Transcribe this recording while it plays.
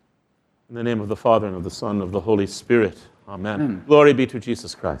In the name of the Father, and of the Son, and of the Holy Spirit. Amen. Glory be to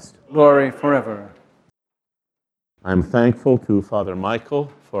Jesus Christ. Glory forever. I'm thankful to Father Michael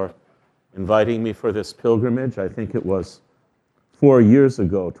for inviting me for this pilgrimage. I think it was 4 years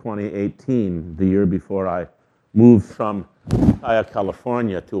ago, 2018, the year before I moved from Ukiah,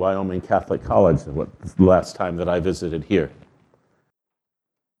 California to Wyoming Catholic College, the last time that I visited here.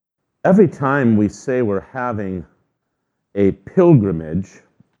 Every time we say we're having a pilgrimage,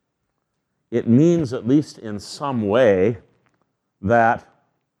 it means, at least in some way, that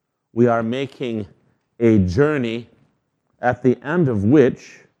we are making a journey at the end of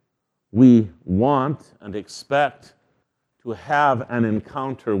which we want and expect to have an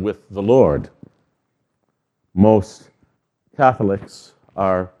encounter with the Lord. Most Catholics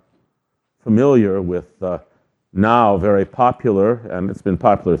are familiar with the now very popular, and it's been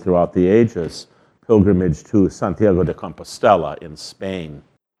popular throughout the ages, pilgrimage to Santiago de Compostela in Spain.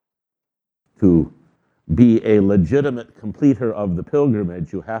 To be a legitimate completer of the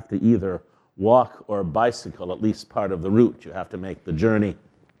pilgrimage, you have to either walk or bicycle at least part of the route. You have to make the journey.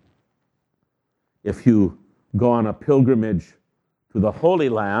 If you go on a pilgrimage to the Holy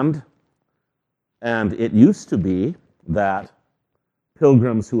Land, and it used to be that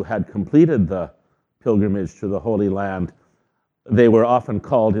pilgrims who had completed the pilgrimage to the Holy Land, they were often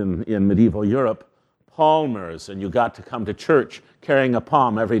called in medieval Europe palmers, and you got to come to church carrying a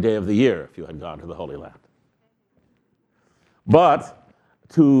palm every day of the year if you had gone to the Holy Land. But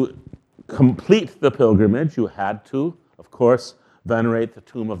to complete the pilgrimage, you had to, of course, venerate the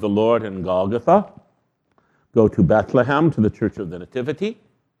tomb of the Lord in Golgotha, go to Bethlehem to the Church of the Nativity,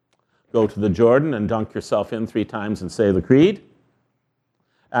 go to the Jordan and dunk yourself in 3 times and say the Creed,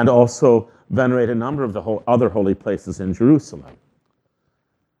 and also venerate a number of the other holy places in Jerusalem.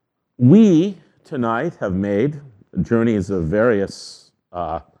 We tonight have made journeys of various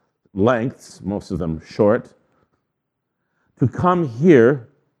lengths, most of them short, to come here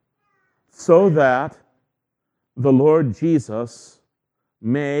so that the Lord Jesus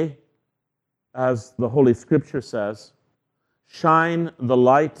may, as the Holy Scripture says, shine the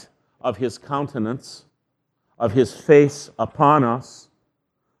light of his countenance, of his face upon us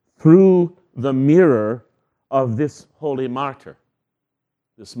through the mirror of this holy martyr,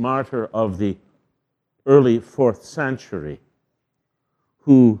 this martyr of the early 4th century,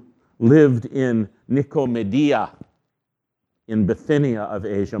 who lived in Nicomedia, in Bithynia of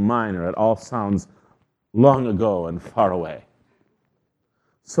Asia Minor. It all sounds long ago and far away.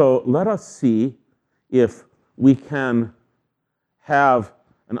 So let us see if we can have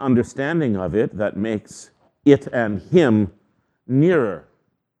an understanding of it that makes it and him nearer.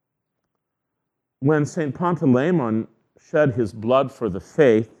 When St. Panteleimon shed his blood for the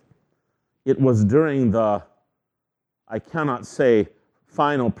faith, it was during the, I cannot say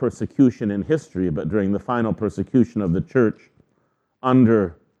final persecution in history, but during the final persecution of the church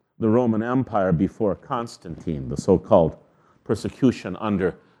under the Roman Empire before Constantine, the so-called persecution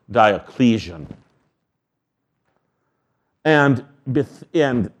under Diocletian. And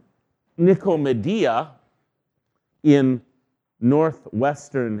Nicomedia in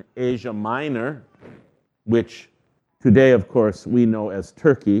northwestern Asia Minor, which today, of course, we know as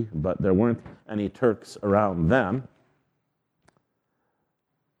Turkey, but there weren't any Turks around then,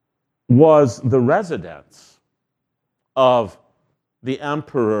 was the residence of the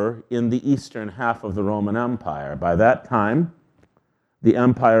emperor in the eastern half of the Roman Empire. By that time, the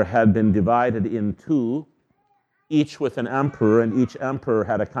empire had been divided in 2, each with an emperor, and each emperor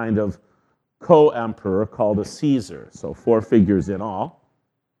had a kind of co-emperor called a Caesar, so 4 figures in all.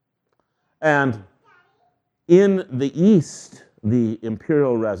 And in the east, the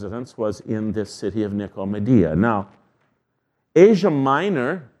imperial residence was in this city of Nicomedia. Now, Asia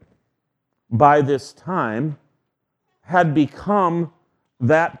Minor, by this time, had become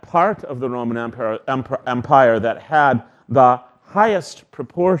that part of the Roman Empire that had the highest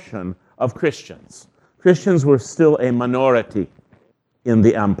proportion of Christians. Christians were still a minority in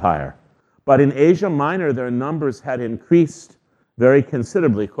the empire. But in Asia Minor, their numbers had increased very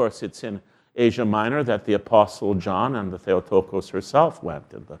considerably. Of course, it's in Asia Minor that the Apostle John and the Theotokos herself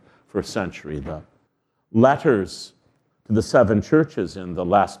went in the 1st century. The letters to the 7 churches in the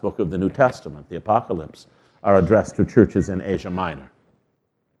last book of the New Testament, the Apocalypse, are addressed to churches in Asia Minor.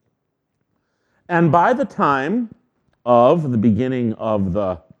 And by the time of the beginning of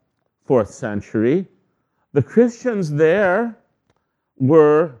the 4th century, the Christians there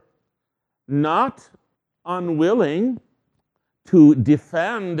were not unwilling to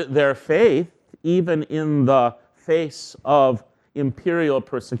defend their faith even in the face of imperial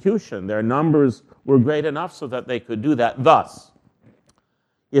persecution. Their numbers were great enough so that they could do that. Thus,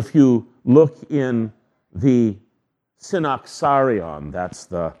 if you look in the Synaxarion, that's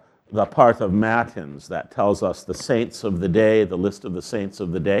the part of Matins that tells us the saints of the day, the list of the saints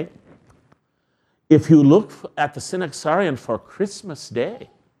of the day. If you look at the Synaxarion for Christmas Day,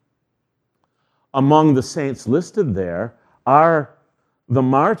 among the saints listed there are the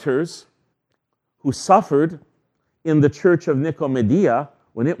martyrs who suffered in the church of Nicomedia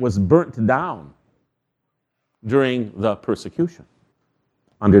when it was burnt down during the persecution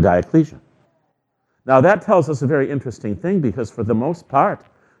under Diocletian. Now that tells us a very interesting thing, because for the most part,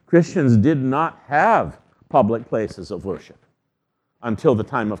 Christians did not have public places of worship until the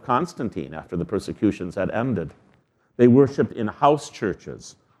time of Constantine, after the persecutions had ended. They worshiped in house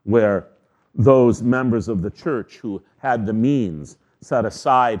churches where those members of the church who had the means set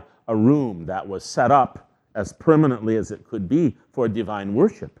aside a room that was set up as permanently as it could be for divine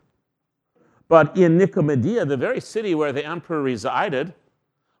worship. But in Nicomedia, the very city where the emperor resided,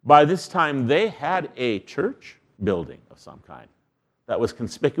 by this time they had a church building of some kind that was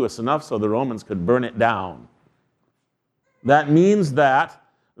conspicuous enough so the Romans could burn it down. That means that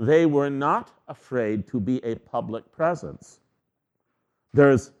they were not afraid to be a public presence.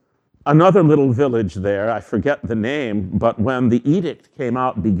 There's another little village there, I forget the name, but when the edict came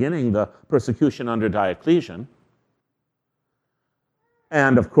out beginning the persecution under Diocletian,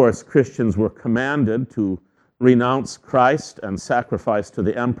 and of course Christians were commanded to renounce Christ and sacrifice to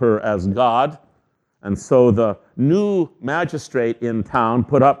the emperor as God, and so the new magistrate in town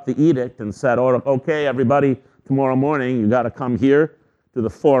put up the edict and said, "Oh, okay, everybody, tomorrow morning you got to come here to the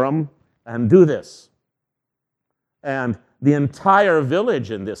forum and do this." And the entire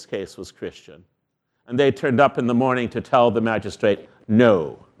village in this case was Christian. And they turned up in the morning to tell the magistrate,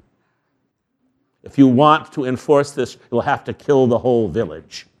 "No. If you want to enforce this, you'll have to kill the whole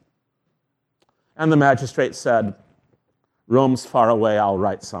village." And the magistrate said, "Rome's far away, I'll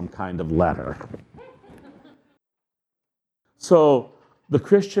write some kind of letter." So the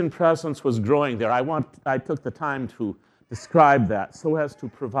Christian presence was growing there. I took the time to describe that so as to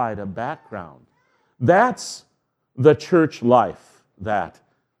provide a background. That's the church life that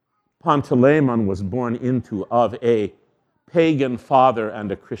Panteleimon was born into, of a pagan father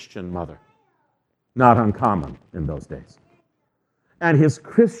and a Christian mother. Not uncommon in those days. And his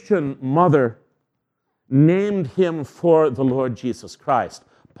Christian mother named him for the Lord Jesus Christ,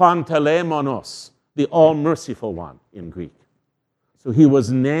 Panteleimonos, the All-Merciful One in Greek. So he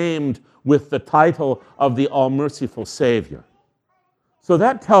was named with the title of the All-Merciful Savior. So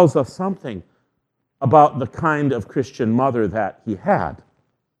that tells us something about the kind of Christian mother that he had.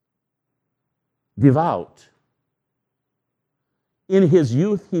 Devout. In his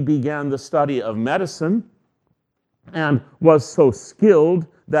youth, he began the study of medicine and was so skilled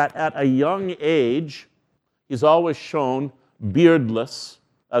that at a young age, he's always shown beardless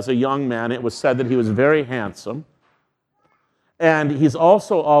as a young man. It was said that he was very handsome. And he's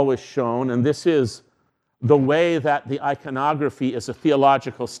also always shown, and this is the way that the iconography is a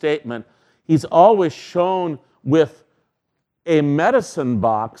theological statement, he's always shown with a medicine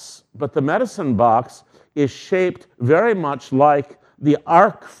box, but the medicine box is shaped very much like the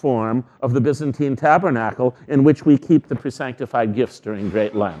ark form of the Byzantine tabernacle in which we keep the presanctified gifts during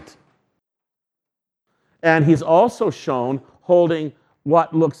Great Lent. And he's also shown holding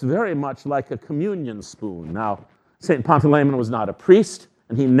what looks very much like a communion spoon. Now, St. Panteleimon was not a priest,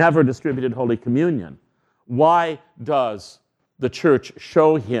 and he never distributed Holy Communion. Why does the church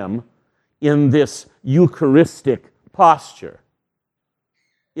show him in this Eucharistic posture?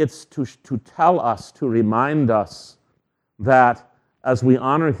 It's to tell us, to remind us that as we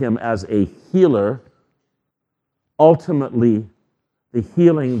honor him as a healer, ultimately the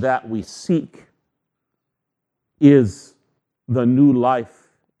healing that we seek is the new life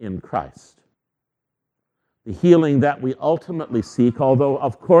in Christ. The healing that we ultimately seek, although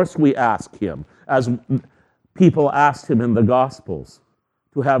of course we ask him, as people asked him in the Gospels,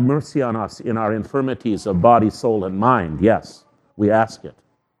 to have mercy on us in our infirmities of body, soul, and mind. Yes, we ask it.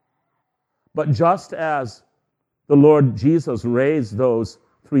 But just as the Lord Jesus raised those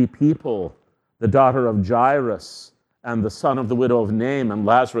three people, the daughter of Jairus and the son of the widow of Nain and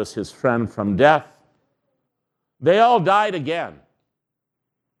Lazarus, his friend, from death, they all died again.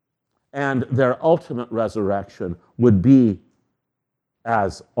 And their ultimate resurrection would be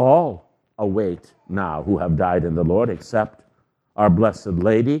as all await now who have died in the Lord, except our Blessed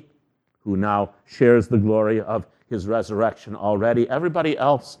Lady, who now shares the glory of his resurrection already. Everybody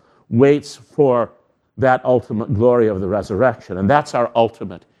else waits for that ultimate glory of the resurrection, and that's our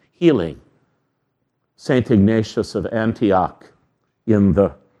ultimate healing. St. Ignatius of Antioch in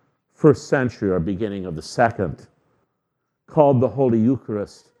the 1st century or beginning of the 2nd called the Holy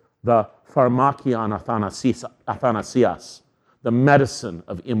Eucharist the pharmakion athanasias, the medicine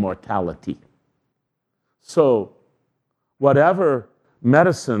of immortality. So, whatever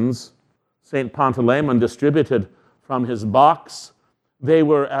medicines St. Panteleimon distributed from his box, they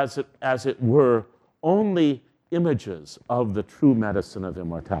were, as it were, only images of the true medicine of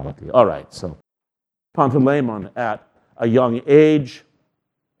immortality. All right, so Panteleimon, at a young age,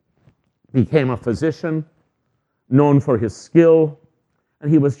 became a physician, known for his skill,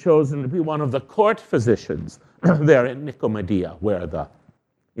 and he was chosen to be one of the court physicians there in Nicomedia, where the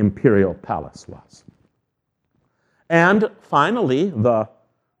imperial palace was. And finally, the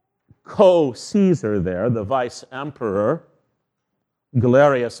co-Caesar there, the vice-emperor,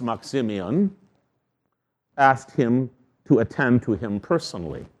 Galerius Maximian, asked him to attend to him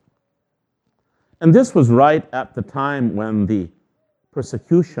personally. And this was right at the time when the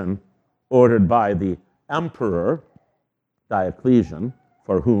persecution ordered by the emperor, Diocletian,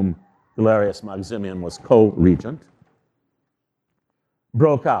 for whom Galerius Maximian was co-regent,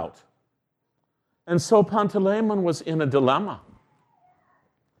 broke out. And so Panteleimon was in a dilemma.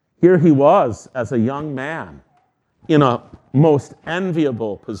 Here he was, as a young man, in a most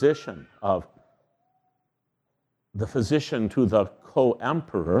enviable position of the physician to the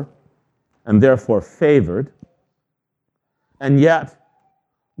co-emperor, and therefore favored. And yet,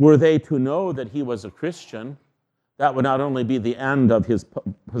 were they to know that he was a Christian, that would not only be the end of his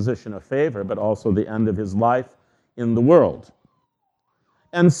position of favor, but also the end of his life in the world.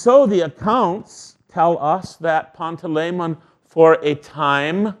 And so the accounts tell us that Panteleimon, for a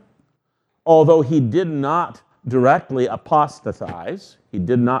time, although he did not directly apostatize, he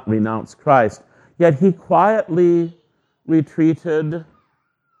did not renounce Christ, yet he quietly retreated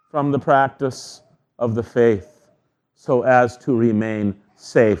from the practice of the faith so as to remain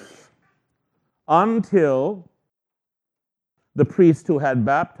safe until the priest who had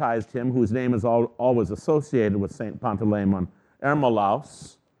baptized him, whose name is always associated with St. Panteleimon,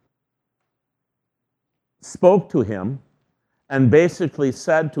 Ermolaus, spoke to him and basically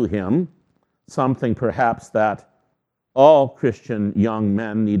said to him something perhaps that all Christian young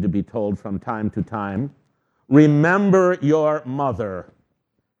men need to be told from time to time: remember your mother,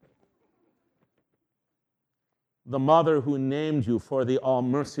 the mother who named you for the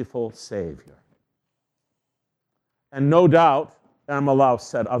all-merciful Savior. And no doubt, Ermolaus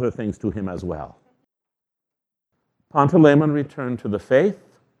said other things to him as well. Panteleimon returned to the faith.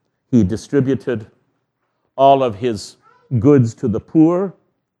 He distributed all of his goods to the poor.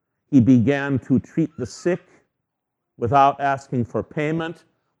 He began to treat the sick without asking for payment.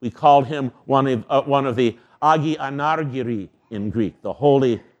 We called him one of the Agi Anargiri in Greek, the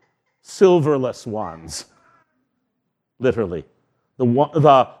holy silverless ones, literally. The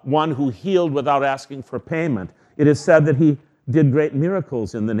one who healed without asking for payment. It is said that he did great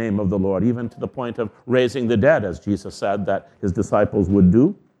miracles in the name of the Lord, even to the point of raising the dead, as Jesus said that his disciples would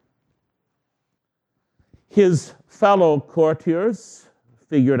do. His fellow courtiers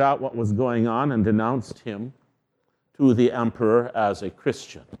figured out what was going on and denounced him to the emperor as a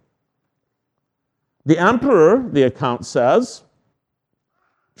Christian. The emperor, the account says,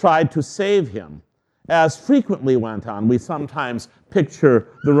 tried to save him. As frequently went on, we sometimes picture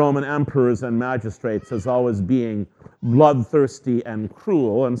the Roman emperors and magistrates as always being bloodthirsty and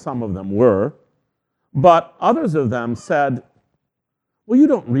cruel, and some of them were. But others of them said, well, you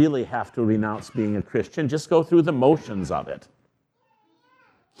don't really have to renounce being a Christian. Just go through the motions of it.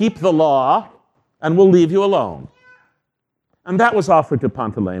 Keep the law, and we'll leave you alone. And that was offered to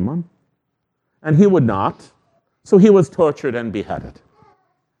Panteleimon, and he would not. So he was tortured and beheaded.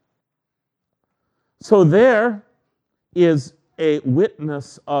 So there is a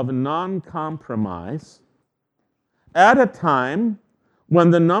witness of non-compromise at a time when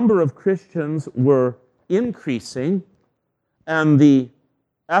the number of Christians were increasing and the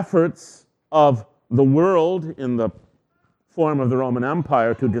efforts of the world in the form of the Roman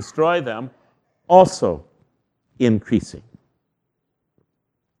Empire to destroy them also increasing.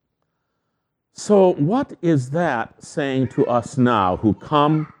 So what is that saying to us now who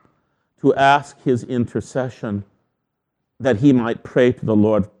come to ask his intercession that he might pray to the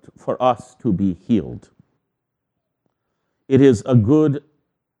Lord for us to be healed? It is a good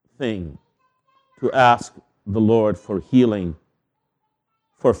thing to ask the Lord for healing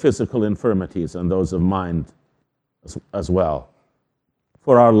for physical infirmities and those of mind as well,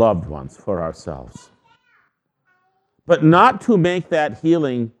 for our loved ones, for ourselves. But not to make that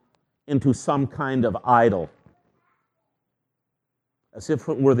healing into some kind of idol, as if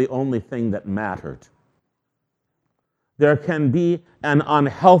it were the only thing that mattered. There can be an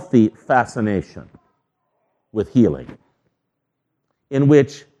unhealthy fascination with healing, in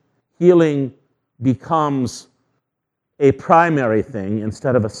which healing becomes a primary thing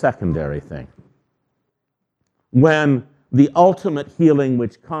instead of a secondary thing. When the ultimate healing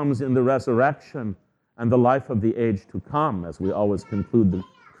which comes in the resurrection and the life of the age to come, as we always conclude the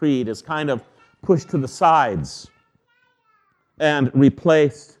creed, is kind of pushed to the sides and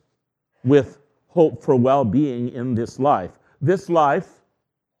replaced with hope for well-being in this life. This life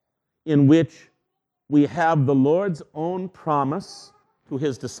in which we have the Lord's own promise to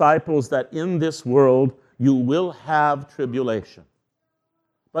his disciples that in this world you will have tribulation.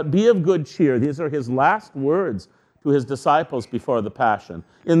 But be of good cheer. These are his last words to his disciples before the Passion.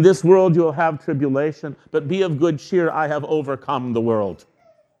 In this world you'll have tribulation, but be of good cheer. I have overcome the world.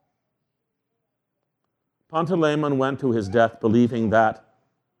 Panteleimon went to his death believing that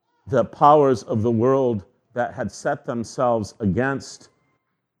the powers of the world that had set themselves against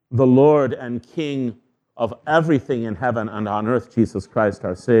the Lord and King of everything in heaven and on earth, Jesus Christ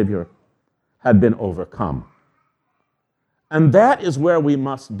our Savior, had been overcome. And that is where we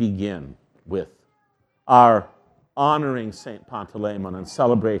must begin with our honoring St. Panteleimon and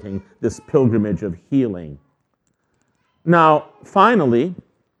celebrating this pilgrimage of healing. Now, finally,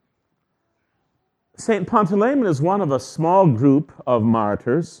 St. Panteleimon is one of a small group of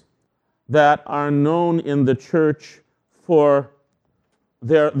martyrs that are known in the church for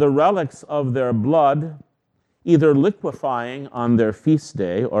the relics of their blood either liquefying on their feast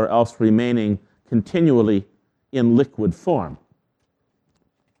day or else remaining continually in liquid form.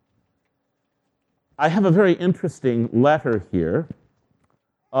 I have a very interesting letter here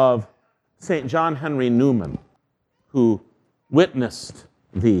of St. John Henry Newman, who witnessed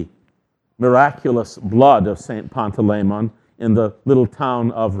the miraculous blood of St. Panteleimon in the little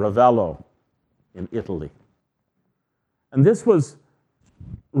town of Ravello in Italy. And this was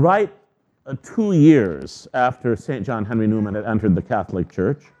right 2 years after St. John Henry Newman had entered the Catholic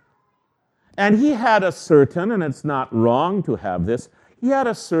Church. And he had a certain, and it's not wrong to have this, he had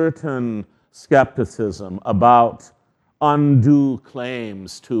a certain skepticism about undue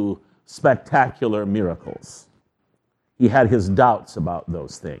claims to spectacular miracles. He had his doubts about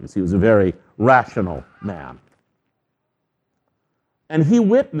those things. He was a very rational man. And he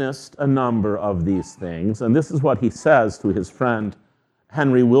witnessed a number of these things, and this is what he says to his friend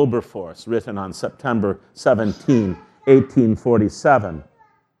Henry Wilberforce, written on September 17, 1847.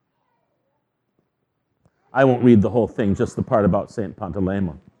 I won't read the whole thing, just the part about St.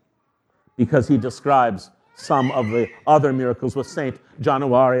 Panteleimon, because he describes some of the other miracles with St.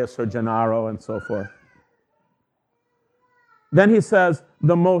 Januarius or Gennaro and so forth. Then he says,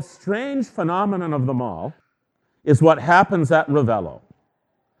 the most strange phenomenon of them all is what happens at Ravello,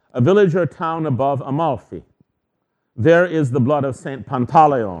 a village or town above Amalfi. There is the blood of St.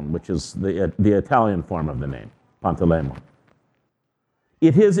 Pantaleon, which is the Italian form of the name, Panteleimon.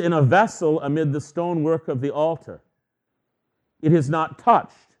 It is in a vessel amid the stonework of the altar. It is not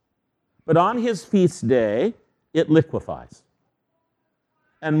touched, but on his feast day, it liquefies.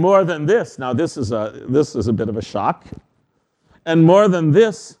 And more than this, now this is a bit of a shock, and more than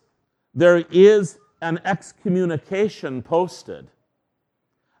this, there is an excommunication posted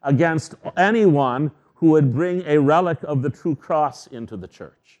against anyone who would bring a relic of the true cross into the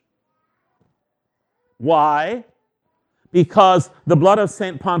church. Why? Because the blood of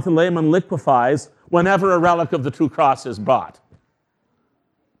St. Panteleimon liquefies whenever a relic of the true cross is brought.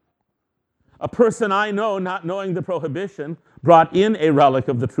 A person I know, not knowing the prohibition, brought in a relic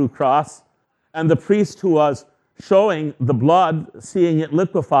of the true cross, and the priest who was showing the blood, seeing it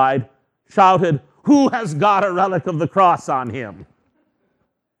liquefied, shouted, "Who has got a relic of the cross on him?"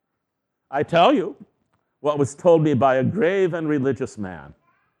 I tell you what was told me by a grave and religious man.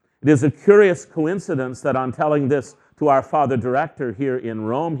 It is a curious coincidence that on telling this to our Father Director here in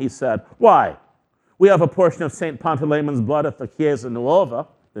Rome, he said, "Why? We have a portion of St. Panteleimon's blood at the Chiesa Nuova,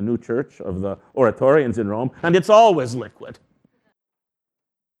 the new church of the Oratorians in Rome, and it's always liquid."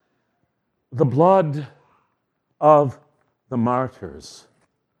 The blood of the martyrs,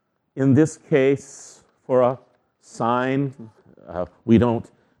 in this case, for a sign, we don't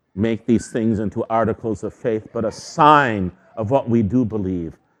make these things into articles of faith, but a sign of what we do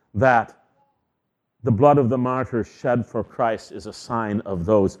believe, that the blood of the martyrs shed for Christ is a sign of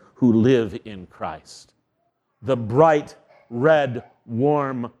those who live in Christ. The bright, red,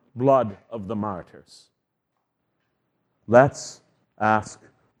 warm blood of the martyrs. Let's ask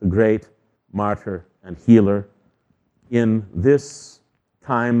the great martyr and healer in this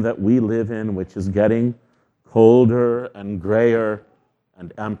time that we live in, which is getting colder and grayer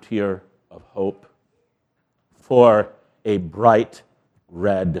and emptier of hope, for a bright,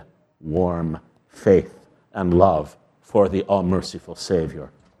 red, warm faith and love for the all-merciful Savior.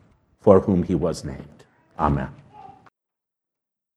 for whom he was named. Amen.